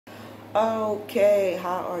Okay,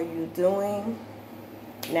 how are you doing?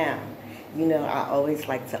 Now, you know, I always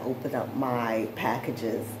like to open up my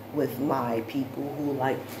packages with my people who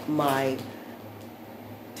like my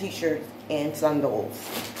t-shirts and sandals.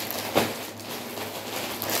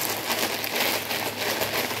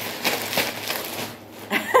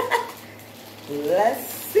 Let's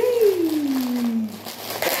see.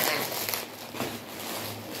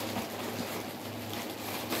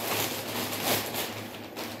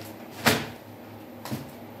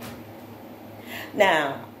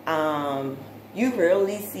 Now, you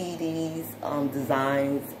rarely see these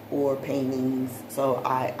designs or paintings, so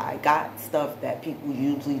I got stuff that people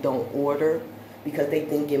usually don't order because they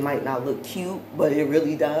think it might not look cute, but it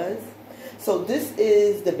really does. So this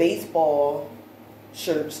is the baseball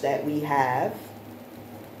shirts that we have.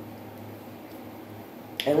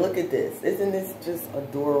 And look at this. Isn't this just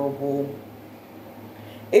adorable?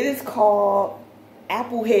 It is called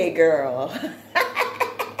Applehead Girl.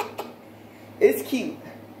 It's cute.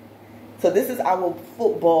 So this is our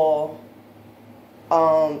football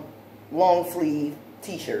long sleeve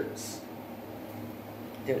t-shirts.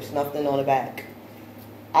 There's nothing on the back.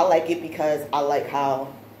 I like it because I like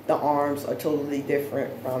how the arms are totally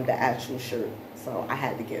different from the actual shirt. So I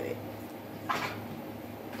had to get it.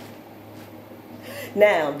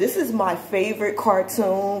 Now, this is my favorite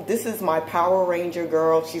cartoon. This is my Power Ranger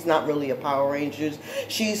girl. She's not really a Power Ranger.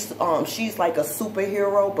 She's like a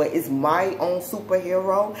superhero, but is my own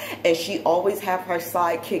superhero. And she always have her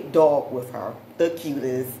sidekick dog with her. The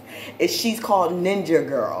cutest. And she's called Ninja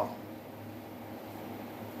Girl.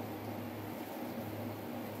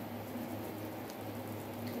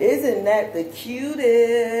 Isn't that the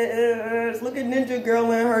cutest? Look at Ninja Girl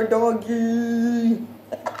and her doggy.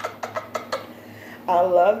 I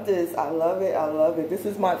love this. I love it. I love it. This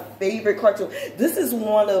is my favorite cartoon. This is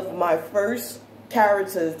one of my first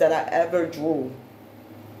characters that I ever drew.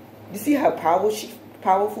 You see how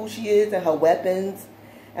powerful she is and her weapons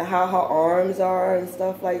and how her arms are and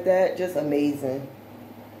stuff like that? Just amazing.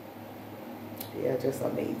 Yeah, just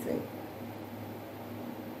amazing.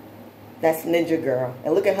 That's Ninja Girl.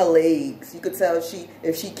 And look at her legs. You could tell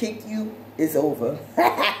if she kicked you, it's over.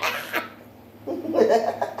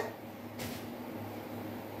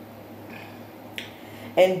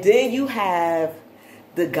 And then you have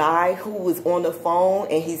the guy who was on the phone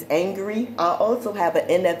and he's angry. I also have an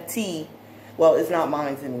NFT. Well, it's not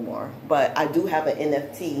mine anymore, but I do have an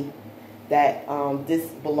NFT that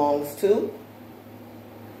this belongs to.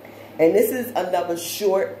 And this is another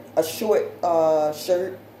short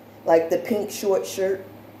shirt, like the pink short shirt.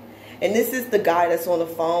 And this is the guy that's on the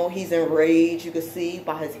phone. He's enraged, you can see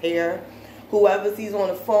by his hair. Whoever he's on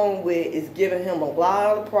the phone with is giving him a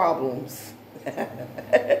lot of problems.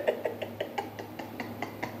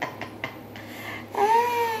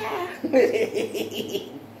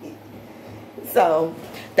 So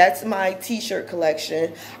that's my t-shirt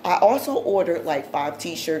collection. I also ordered like 5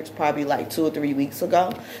 t-shirts probably like 2 or 3 weeks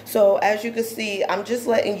ago. So as you can see, I'm just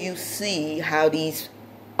letting you see how these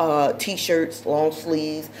t-shirts, long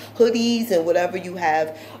sleeves, hoodies, and whatever you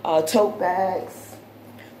have, tote bags,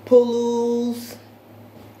 polos,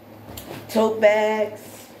 tote bags.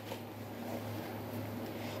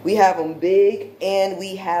 We have them big and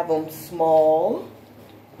we have them small.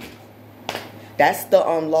 That's the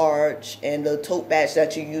large, and the tote bags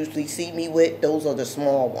that you usually see me with, those are the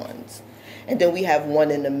small ones. And then we have one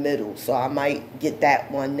in the middle, so I might get that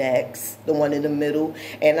one next, the one in the middle.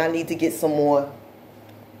 And I need to get some more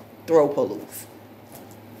throw polos.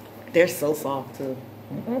 They're so soft too.